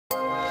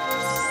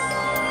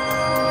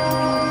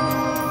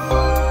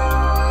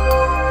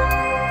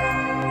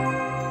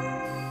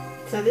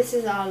So this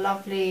is our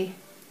lovely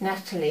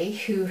Natalie,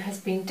 who has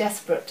been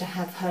desperate to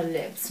have her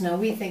lips. Now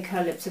we think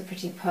her lips are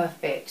pretty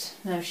perfect.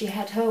 Now if she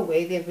had her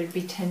way they would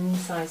be 10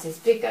 sizes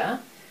bigger,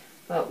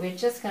 but we're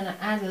just going to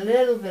add a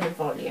little bit of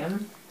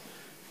volume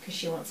because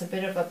she wants a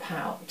bit of a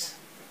pout.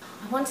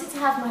 I wanted to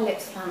have my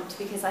lips plumped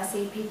because I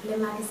see people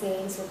in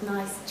magazines with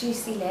nice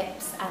juicy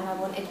lips and I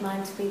wanted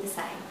mine to be the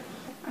same.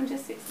 I'm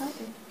just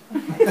excited.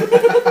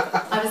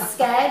 I was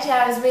scared,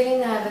 yeah, I was really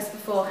nervous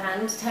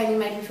beforehand. Tony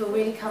made me feel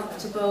really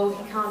comfortable,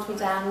 he calmed me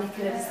down,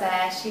 Nicola was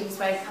there, she was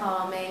very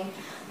calming.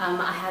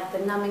 I had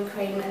the numbing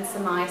cream and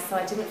some ice, so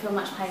I didn't feel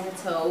much pain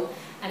at all,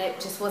 and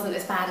it just wasn't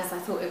as bad as I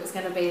thought it was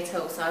going to be at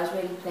all, so I was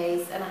really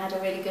pleased and I had a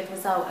really good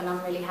result and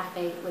I'm really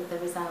happy with the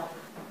result.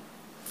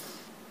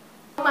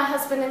 My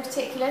husband in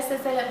particular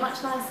says they look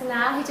much nicer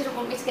now. He didn't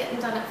want me to get them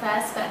done at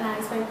first, but now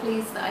he's very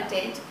pleased that I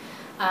did.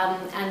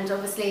 And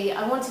obviously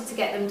I wanted to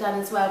get them done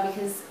as well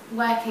because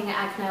working at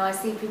Agno I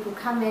see people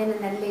come in and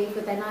then leave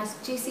with their nice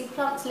juicy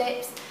plumped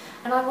lips,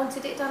 and I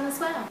wanted it done as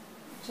well.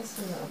 Just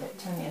a little bit,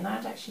 Tony, and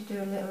I'd actually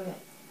do a little bit,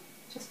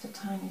 just a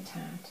tiny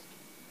tad.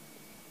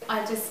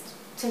 I just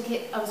took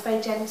it, I was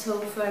very gentle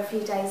for a few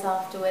days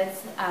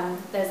afterwards.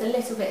 There was a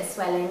little bit of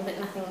swelling but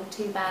nothing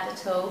too bad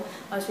at all.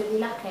 I was really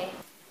lucky.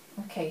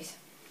 Okay,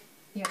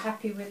 you're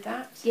happy with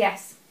that?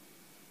 Yes.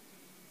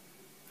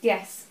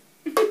 Yes.